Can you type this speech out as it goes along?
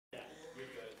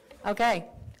Okay,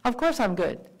 of course I'm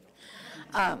good.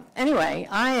 Anyway,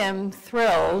 I am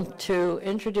thrilled to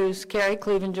introduce Carrie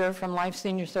Clevenger from Life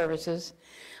Senior Services.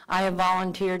 I have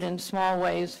volunteered in small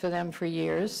ways for them for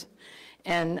years.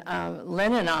 And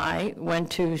Lynn and I went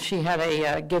to, she had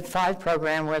a Give 5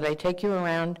 program where they take you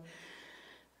around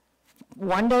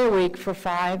 1 day a week for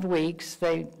 5 weeks.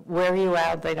 They wear you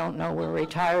out. They don't know we're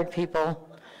retired people.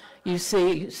 You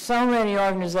see so many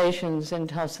organizations in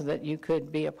Tulsa that you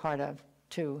could be a part of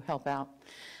to help out.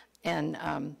 And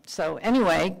so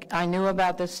anyway, I knew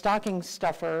about this stocking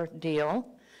stuffer deal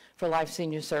for Life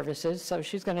Senior Services. So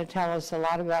she's going to tell us a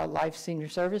lot about Life Senior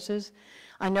Services.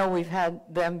 I know we've had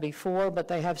them before, but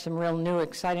they have some real new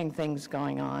exciting things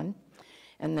going on.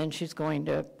 And then she's going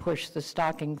to push the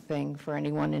stocking thing for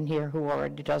anyone in here who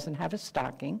already doesn't have a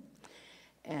stocking.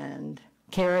 And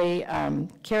Carrie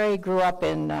grew up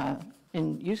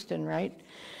in Houston, right?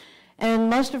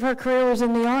 And most of her career was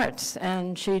in the arts,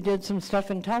 and she did some stuff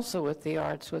in Tulsa with the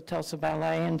arts, with Tulsa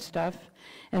Ballet and stuff.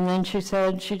 And then she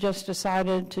said she just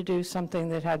decided to do something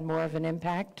that had more of an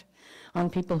impact on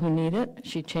people who need it.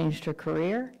 She changed her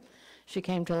career. She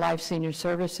came to Life Senior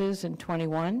Services in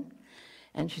 21,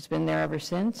 and she's been there ever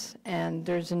since. And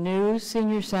there's a new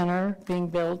senior center being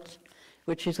built,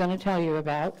 which she's going to tell you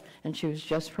about, and she was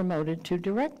just promoted to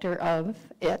director of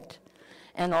it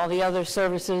and all the other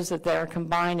services that they're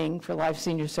combining for Life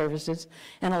Senior Services.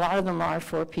 And a lot of them are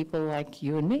for people like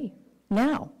you and me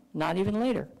now, not even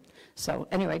later. So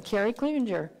anyway, Carrie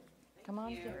Clevenger, come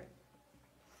on. Carrie.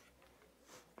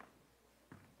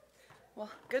 Well,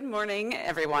 good morning,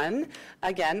 everyone.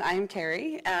 Again, I'm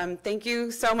Carrie. Thank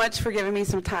you so much for giving me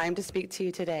some time to speak to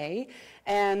you today.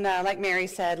 And like Mary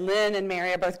said, Lynn and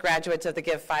Mary are both graduates of the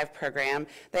Give 5 program.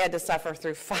 They had to suffer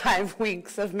through 5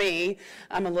 weeks of me.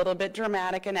 I'm a little bit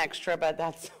dramatic and extra, but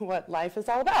that's what life is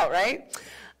all about, right?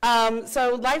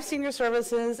 So Life Senior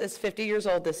Services is 50 years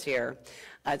old this year.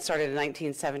 It started in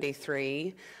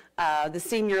 1973. The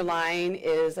senior line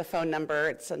is a phone number.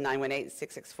 It's a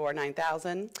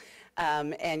 918-664-9000.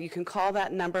 And you can call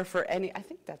that number for any, I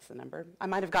think that's the number. I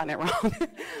might have gotten it wrong.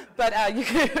 But you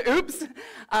can, oops.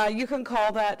 You can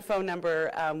call that phone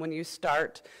number when you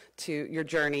start your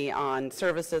journey on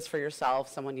services for yourself,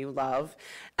 someone you love.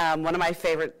 One of my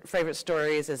favorite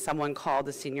stories is someone called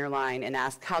the senior line and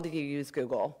asked, how do you use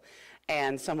Google?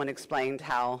 And someone explained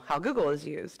how Google is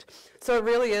used. So it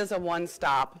really is a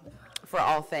one-stop for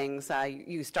all things.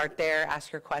 You start there,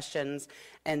 ask your questions,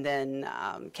 and then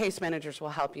case managers will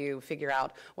help you figure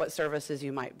out what services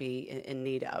you might be in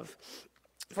need of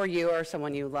for you or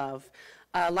someone you love.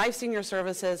 Life Senior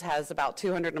Services has about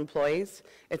 200 employees.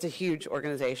 It's a huge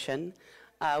organization.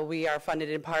 We are funded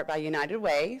in part by United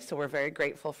Way, so we're very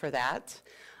grateful for that.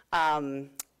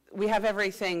 We have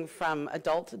everything from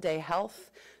adult day health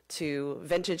to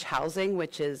vintage housing,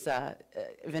 which is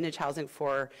vintage housing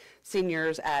for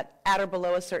seniors at or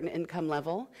below a certain income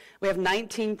level. We have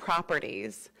 19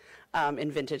 properties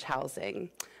in vintage housing.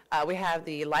 We have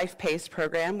the Life PACE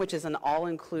program, which is an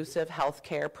all-inclusive health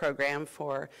care program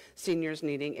for seniors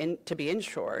needing to be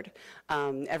insured.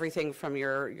 Everything from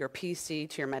your PC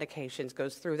to your medications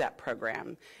goes through that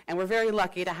program. And we're very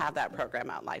lucky to have that program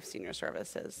at Life Senior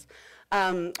Services.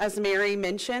 As Mary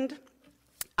mentioned,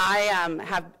 I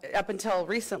have, up until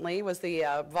recently, was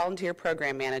the volunteer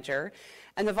program manager.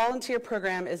 And the volunteer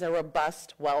program is a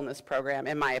robust wellness program,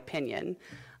 in my opinion.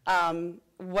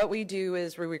 What we do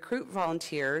is we recruit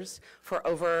volunteers for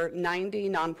over 90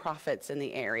 nonprofits in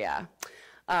the area.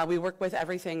 We work with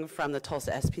everything from the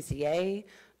Tulsa SPCA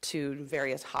to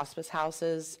various hospice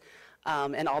houses,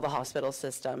 and all the hospital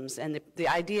systems. And the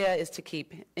idea is to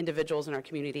keep individuals in our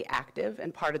community active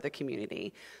and part of the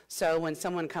community. So when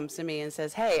someone comes to me and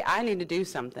says, hey, I need to do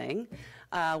something,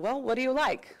 well, what do you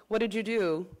like? What did you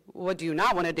do? What do you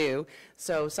not want to do?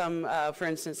 So for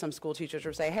instance, some school teachers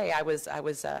will say, hey, I was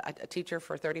a teacher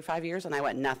for 35 years and I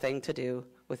want nothing to do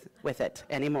with it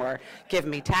anymore. Give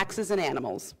me taxes and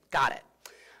animals. Got it.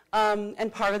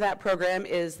 And part of that program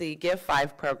is the Give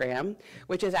 5 program,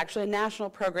 which is actually a national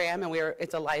program, and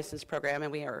it's a licensed program,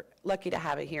 and we are lucky to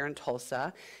have it here in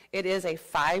Tulsa. It is a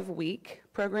 5-week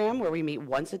program where we meet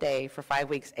once a day for 5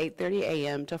 weeks, 8:30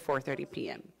 a.m. to 4:30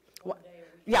 p.m.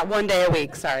 Yeah, 1 day a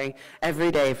week, sorry.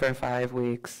 Every day for 5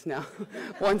 weeks. No,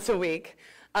 once a week.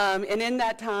 And in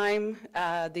that time,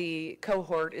 the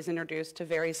cohort is introduced to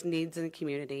various needs in the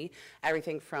community,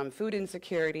 everything from food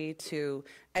insecurity to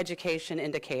education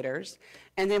indicators.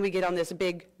 And then we get on this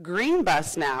big green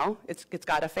bus now. It's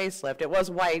got a facelift. It was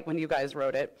white when you guys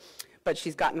wrote it, but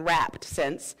she's gotten wrapped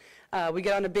since. We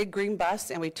get on a big green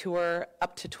bus and we tour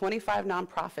up to 25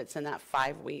 nonprofits in that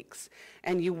 5 weeks.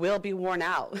 And you will be worn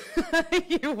out.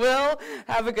 You will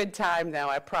have a good time though,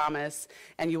 I promise.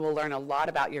 And you will learn a lot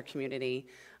about your community.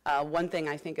 One thing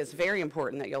I think is very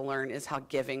important that you'll learn is how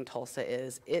giving Tulsa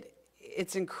is.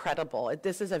 It's incredible.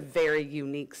 This is a very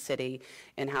unique city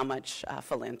in how much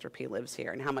philanthropy lives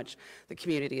here and how much the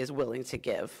community is willing to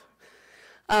give.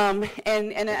 And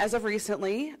as of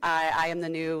recently, I am the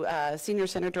new Senior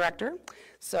Center Director.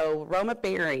 So Roma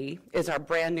Berry is our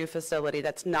brand new facility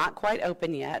that's not quite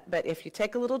open yet, but if you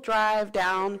take a little drive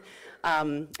down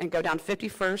and go down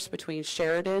 51st between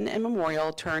Sheridan and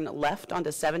Memorial, turn left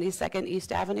onto 72nd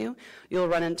East Avenue, you'll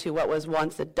run into what was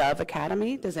once the Dove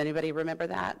Academy. Does anybody remember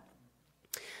that?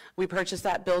 We purchased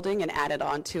that building and added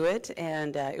on to it,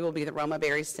 and it will be the Roma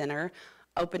Berry Center,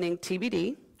 opening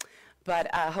TBD.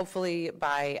 But hopefully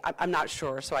I'm not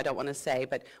sure, so I don't want to say,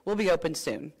 but we'll be open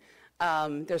soon.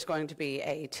 There's going to be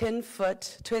a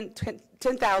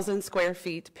 10,000 square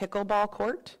feet pickleball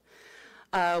court.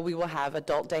 We will have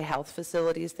adult day health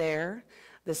facilities there.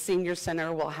 The senior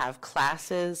center will have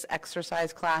classes,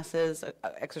 exercise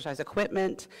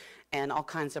equipment, and all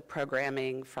kinds of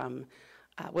programming from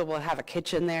we will have a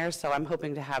kitchen there, so I'm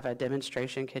hoping to have a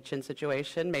demonstration kitchen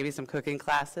situation, maybe some cooking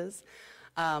classes.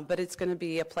 But it's going to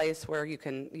be a place where you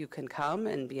can come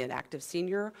and be an active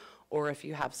senior, or if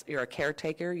you're a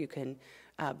caretaker, you can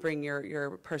bring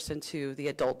your person to the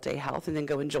adult day health and then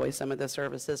go enjoy some of the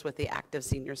services with the active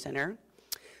senior center.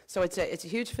 So it's a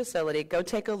huge facility. Go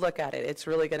take a look at it. It's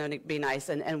really going to be nice.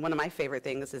 And one of my favorite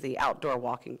things is the outdoor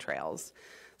walking trails.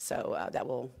 So that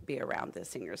will be around the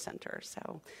senior center.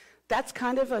 So that's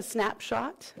kind of a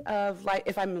snapshot of, like,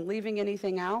 if I'm leaving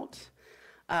anything out,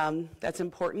 that's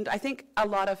important. I think a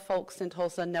lot of folks in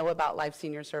Tulsa know about Life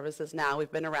Senior Services now.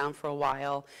 We've been around for a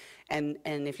while. And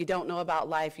if you don't know about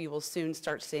Life, you will soon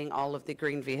start seeing all of the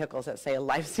green vehicles that say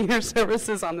Life Senior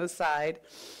Services on the side.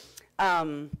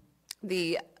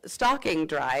 The stocking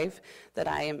drive that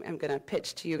I am going to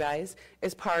pitch to you guys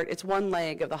it's one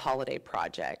leg of the Holiday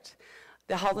Project.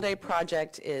 The Holiday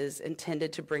Project is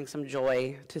intended to bring some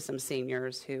joy to some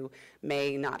seniors who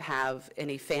may not have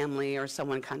any family or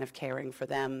someone kind of caring for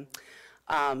them.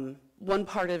 One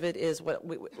part of it is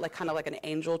kind of like an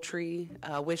angel tree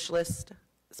wish list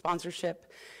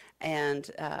sponsorship.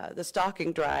 And the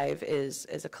stocking drive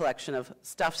is a collection of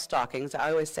stuffed stockings.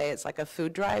 I always say it's like a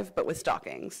food drive, but with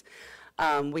stockings.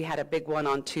 We had a big one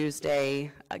on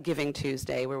Tuesday, Giving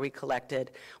Tuesday, where we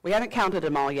haven't counted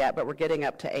them all yet, but we're getting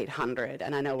up to 800,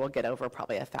 and I know we'll get over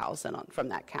probably 1,000 from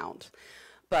that count.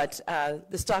 But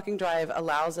the stocking drive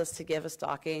allows us to give a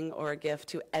stocking or a gift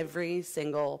to every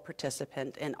single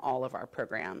participant in all of our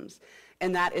programs.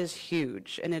 And that is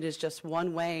huge, and it is just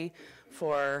one way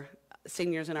for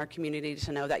seniors in our community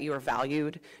to know that you are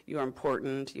valued, you are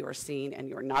important, you are seen, and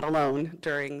you are not alone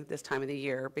during this time of the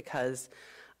year, because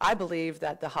I believe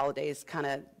that the holidays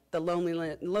the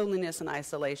loneliness and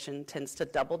isolation tends to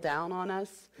double down on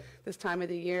us this time of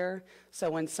the year. So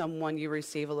when you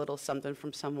receive a little something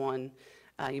from someone,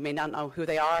 you may not know who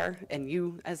they are, and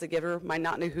you as a giver might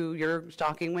not know who your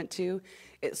stocking went to,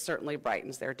 it certainly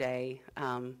brightens their day.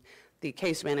 The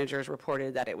case managers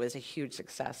reported that it was a huge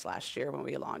success last year when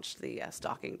we launched the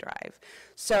stocking drive.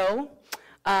 So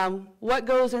what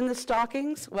goes in the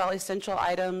stockings? Well, essential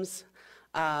items,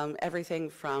 everything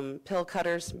from pill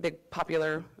cutters,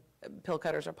 pill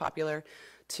cutters are popular,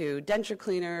 to denture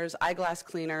cleaners, eyeglass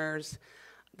cleaners,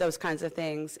 those kinds of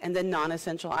things. And then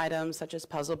non-essential items such as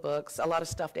puzzle books, a lot of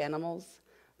stuffed animals.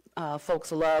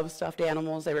 Folks love stuffed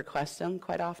animals, they request them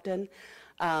quite often.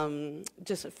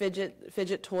 Just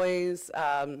fidget toys,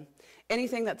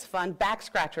 anything that's fun. Back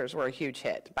scratchers were a huge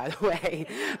hit, by the way.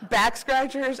 Back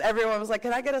scratchers, everyone was like,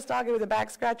 can I get a stocking with a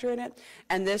back scratcher in it?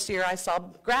 And this year I saw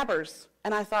grabbers,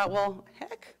 and I thought, well,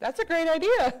 heck, that's a great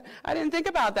idea. I didn't think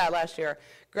about that last year.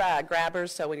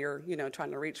 Grabbers, so when you're trying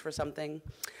to reach for something.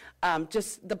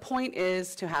 Just the point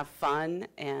is to have fun,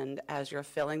 and as you're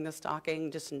filling the stocking,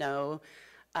 just know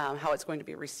how it's going to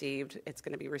be received. It's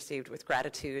going to be received with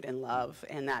gratitude and love,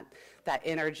 and that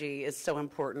energy is so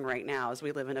important right now as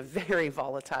we live in a very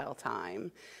volatile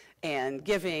time. And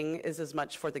giving is as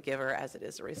much for the giver as it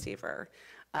is the receiver.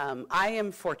 I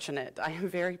am fortunate. I am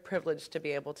very privileged to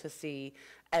be able to see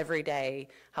every day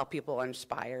how people are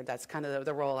inspired. That's kind of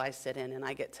the role I sit in, and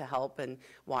I get to help and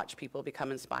watch people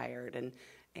become inspired. And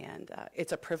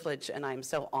it's a privilege, and I'm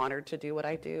so honored to do what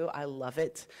I do. I love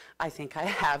it. I think I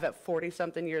have, at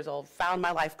 40-something years old, found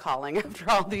my life calling after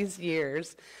all these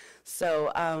years.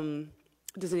 So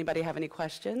does anybody have any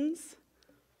questions?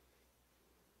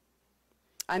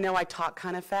 I know I talk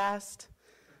kind of fast.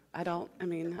 I'm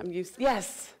used to,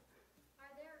 yes.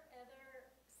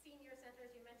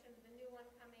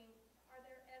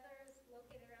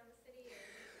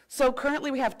 So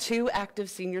currently we have 2 active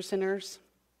senior centers,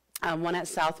 one at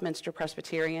Southminster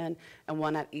Presbyterian and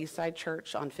one at Eastside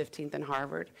Church on 15th and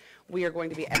Harvard. We are going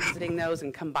to be exiting those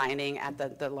and combining at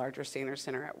the larger senior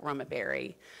center at Roma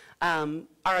Berry. Our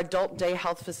adult day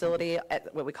health facility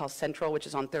at what we call Central, which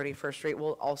is on 31st Street,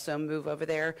 will also move over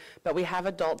there. But we have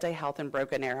adult day health in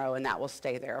Broken Arrow, and that will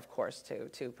stay there, of course,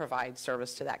 to provide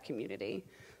service to that community.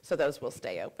 So those will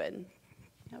stay open.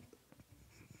 Yep.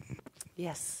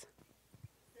 Yes.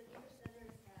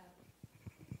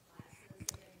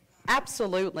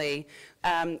 Absolutely.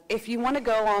 If you want to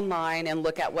go online and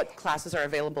look at what classes are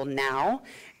available now,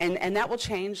 and that will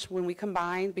change when we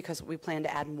combine because we plan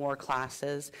to add more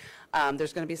classes.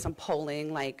 There's going to be some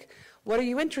polling like, what are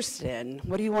you interested in?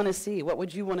 What do you want to see? What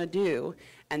would you want to do?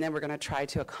 And then we're going to try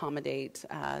to accommodate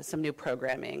some new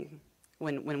programming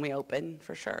when we open,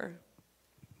 for sure.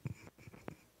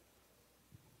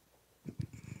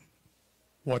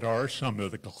 What are some of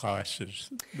the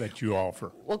classes that you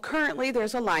offer? Well, currently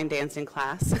there's a line dancing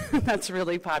class that's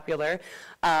really popular,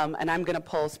 and I'm going to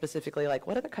poll specifically like,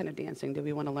 what other kind of dancing do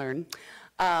we want to learn?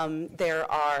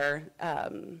 There are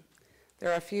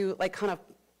a few like kind of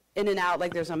in and out,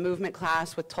 like there's a movement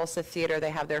class with Tulsa Theater.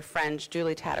 They have their friend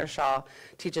Julie Tattershaw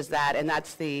teaches that, and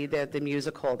that's the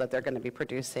musical that they're going to be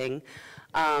producing.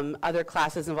 Other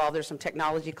classes involved, there's some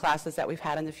technology classes that we've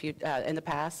had in the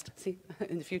past,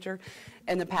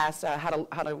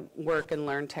 how to work and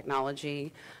learn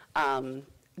technology,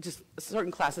 just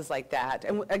certain classes like that.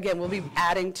 And again, we'll be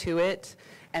adding to it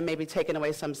and maybe taking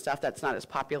away some stuff that's not as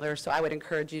popular. So I would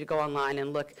encourage you to go online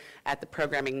and look at the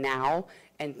programming now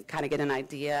and kind of get an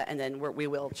idea, and then we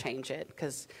will change it.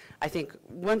 Because I think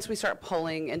once we start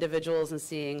polling individuals and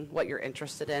seeing what you're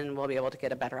interested in, we'll be able to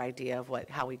get a better idea of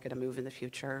how we're going to move in the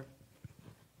future.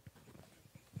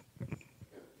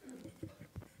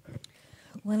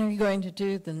 When are you going to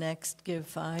do the next Give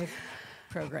 5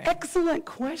 program? Excellent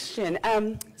question.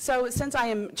 So since I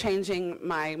am changing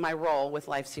my role with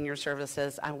Life Senior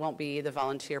Services, I won't be the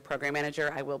volunteer program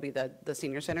manager. I will be the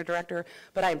senior center director,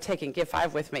 but I'm taking Give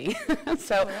 5 with me.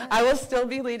 So right. I will still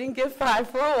be leading Give 5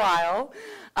 for a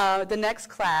while. The next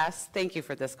class, thank you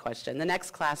for this question. The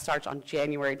next class starts on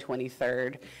January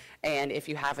 23rd. And if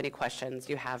you have any questions,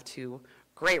 you have to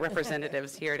great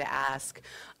representatives here to ask.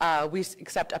 We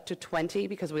accept up to 20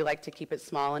 because we like to keep it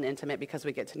small and intimate because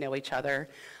we get to know each other.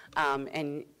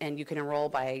 And you can enroll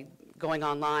by going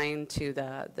online to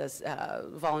the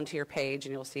volunteer page,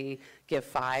 and you'll see Give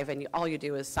 5, and all you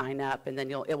do is sign up, and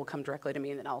then it will come directly to me,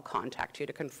 and then I'll contact you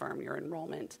to confirm your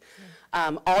enrollment.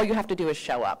 All you have to do is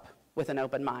show up with an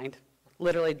open mind.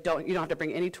 Literally, you don't have to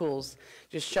bring any tools.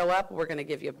 Just show up. We're going to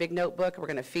give you a big notebook. We're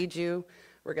going to feed you.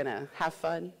 We're going to have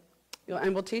fun.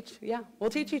 And we'll teach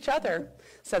each other.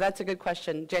 So that's a good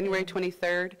question. January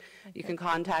 23rd, you can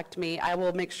contact me. I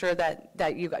will make sure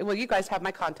that you guys have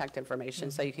my contact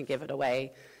information so you can give it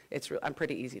away. I'm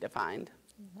pretty easy to find.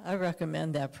 I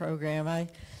recommend that program. I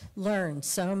learned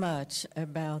so much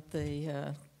about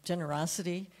the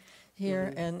generosity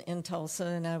here and in Tulsa,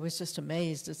 and I was just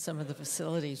amazed at some of the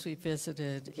facilities we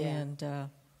visited. Yeah. And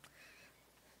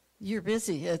you're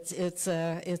busy. It's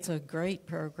a great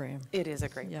program. It is a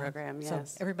great program,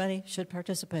 yes. So everybody should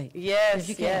participate.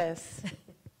 Yes, yes.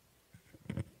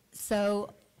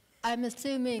 So I'm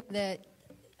assuming that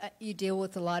you deal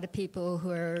with a lot of people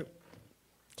who are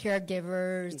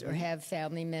caregivers or have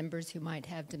family members who might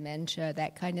have dementia,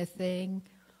 that kind of thing,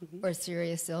 or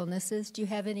serious illnesses. Do you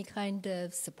have any kind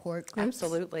of support groups?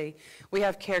 Absolutely. We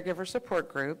have caregiver support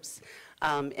groups.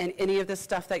 And any of the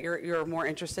stuff that you're more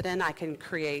interested in, I can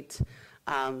create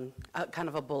kind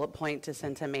of a bullet point to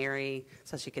send to Mary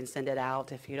so she can send it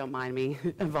out if you don't mind me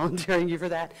volunteering you for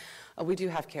that. We do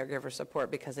have caregiver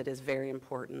support because it is very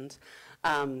important.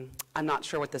 I'm not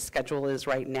sure what the schedule is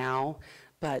right now,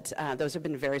 but those have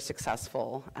been very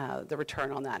successful. The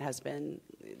return on that has been,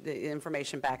 the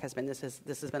information back has been, this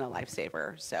has been a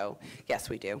lifesaver. So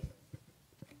yes, we do.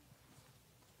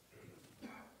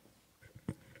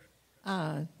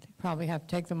 Probably have to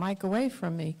take the mic away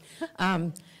from me.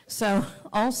 So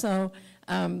also,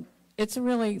 it's a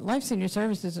really, Life Senior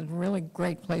Services is a really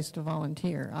great place to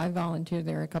volunteer. I volunteer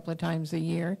there a couple of times a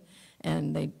year,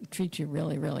 and they treat you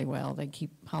really, really well. They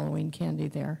keep Halloween candy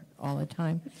there all the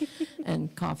time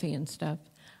and coffee and stuff.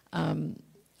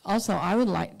 Also,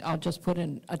 I'll just put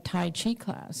in a Tai Chi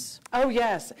class. Oh,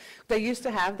 yes. They used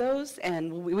to have those,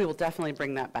 and we will definitely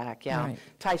bring that back, yeah. Right.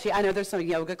 Tai Chi, I know there's some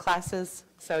yoga classes,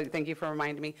 so thank you for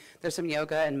reminding me. There's some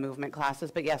yoga and movement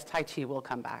classes, but yes, Tai Chi will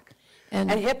come back. And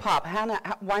hip hop.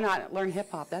 Why not learn hip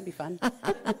hop? That'd be fun.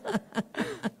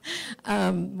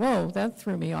 Whoa, that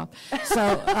threw me off.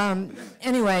 So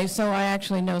anyway, so I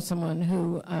actually know someone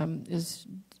who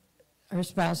her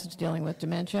spouse is dealing with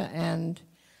dementia, and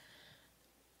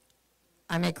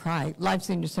I may cry. Life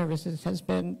Senior Services has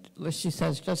been, she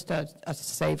says, just a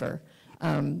saver.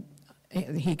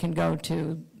 He can go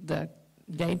to the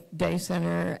day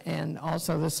center and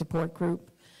also the support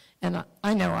group. And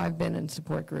I know I've been in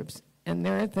support groups, and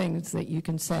there are things that you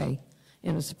can say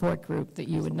in a support group that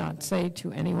you would not say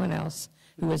to anyone else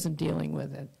who isn't dealing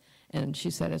with it. And she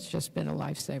said it's just been a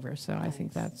lifesaver, so I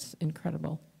think that's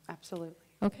incredible. Absolutely.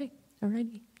 Okay, all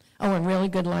righty. Oh, and really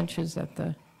good lunches at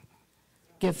the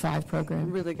Give 5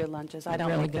 program. Really good lunches. I don't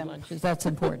really make good them. lunches. That's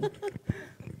important.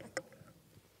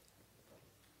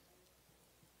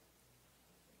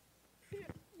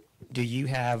 Do you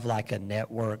have like a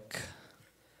network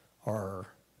or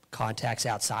contacts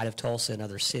outside of Tulsa in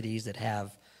other cities that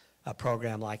have a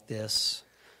program like this?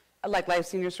 Like Life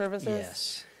Senior Services?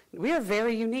 Yes. We are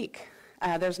very unique.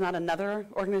 There's not another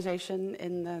organization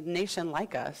in the nation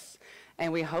like us.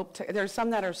 And we hope to, there's some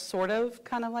that are sort of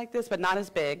kind of like this, but not as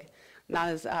big,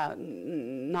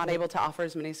 not able to offer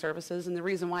as many services. And the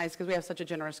reason why is because we have such a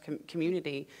generous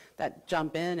community that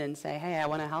jump in and say, hey, I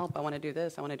want to help, I want to do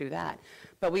this, I want to do that.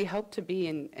 But we hope to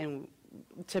be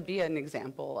to be an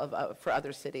example of for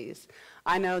other cities.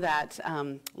 I know that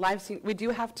we do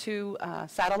have 2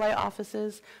 satellite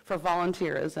offices for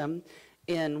volunteerism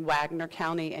in Wagner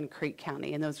County and Creek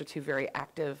County, and those are 2 very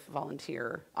active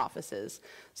volunteer offices.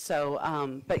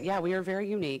 So, but yeah, we are very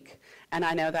unique, and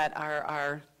I know that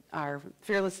our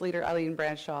fearless leader, Eileen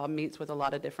Bradshaw, meets with a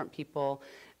lot of different people,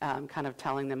 kind of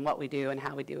telling them what we do and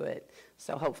how we do it.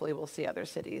 So hopefully we'll see other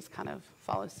cities kind of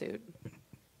follow suit.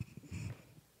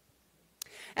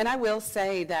 And I will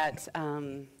say that,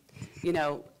 you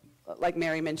know, like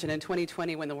Mary mentioned, in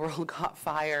 2020 when the world caught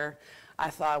fire, I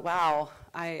thought, wow,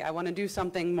 I want to do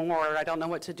something more. I don't know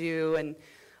what to do. And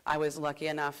I was lucky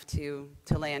enough to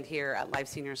land here at Life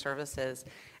Senior Services.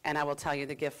 And I will tell you,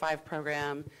 the Give 5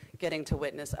 program, getting to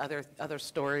witness other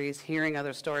stories, hearing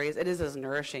other stories, it is as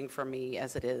nourishing for me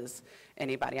as it is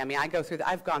anybody. I mean, I've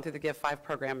gone through the Give 5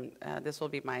 program. This will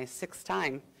be my 6th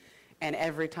time. And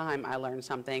every time I learn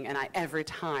something, and every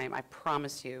time, I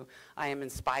promise you, I am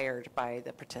inspired by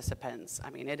the participants.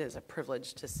 I mean, it is a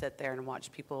privilege to sit there and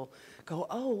watch people go,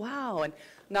 oh, wow. And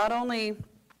not only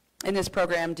in this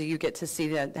program do you get to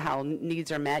see how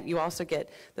needs are met, you also get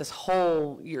this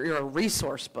whole, you're a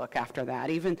resource book after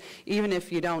that. Even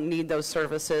if you don't need those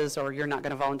services or you're not going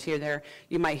to volunteer there,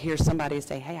 you might hear somebody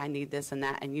say, hey, I need this and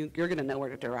that, and you're going to know where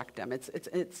to direct them.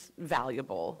 It's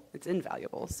valuable. It's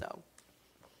invaluable, so.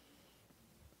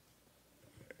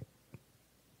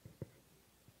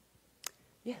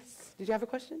 Yes. Did you have a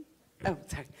question? Oh,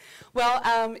 sorry. Well,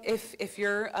 if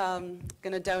you're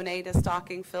going to donate a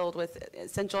stocking filled with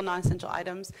essential, non-essential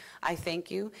items, I thank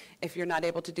you. If you're not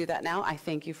able to do that now, I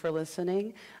thank you for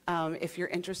listening. If you're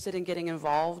interested in getting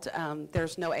involved,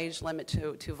 there's no age limit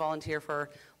to volunteer for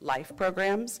life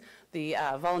programs. The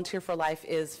Volunteer for Life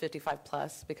is 55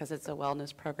 plus because it's a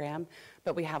wellness program,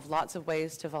 but we have lots of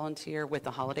ways to volunteer with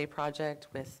the Holiday Project,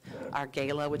 with our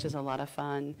gala, which is a lot of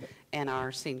fun, and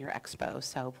our Senior Expo.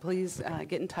 So please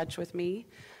get in touch with me,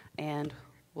 and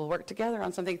we'll work together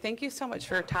on something. Thank you so much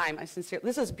for your time.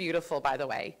 This is beautiful, by the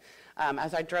way.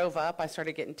 As I drove up, I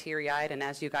started getting teary-eyed, and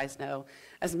as you guys know,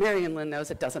 as Mary and Lynn knows,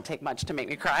 it doesn't take much to make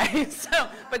me cry.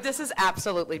 But this is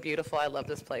absolutely beautiful. I love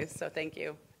this place, so thank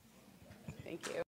you. Thank you.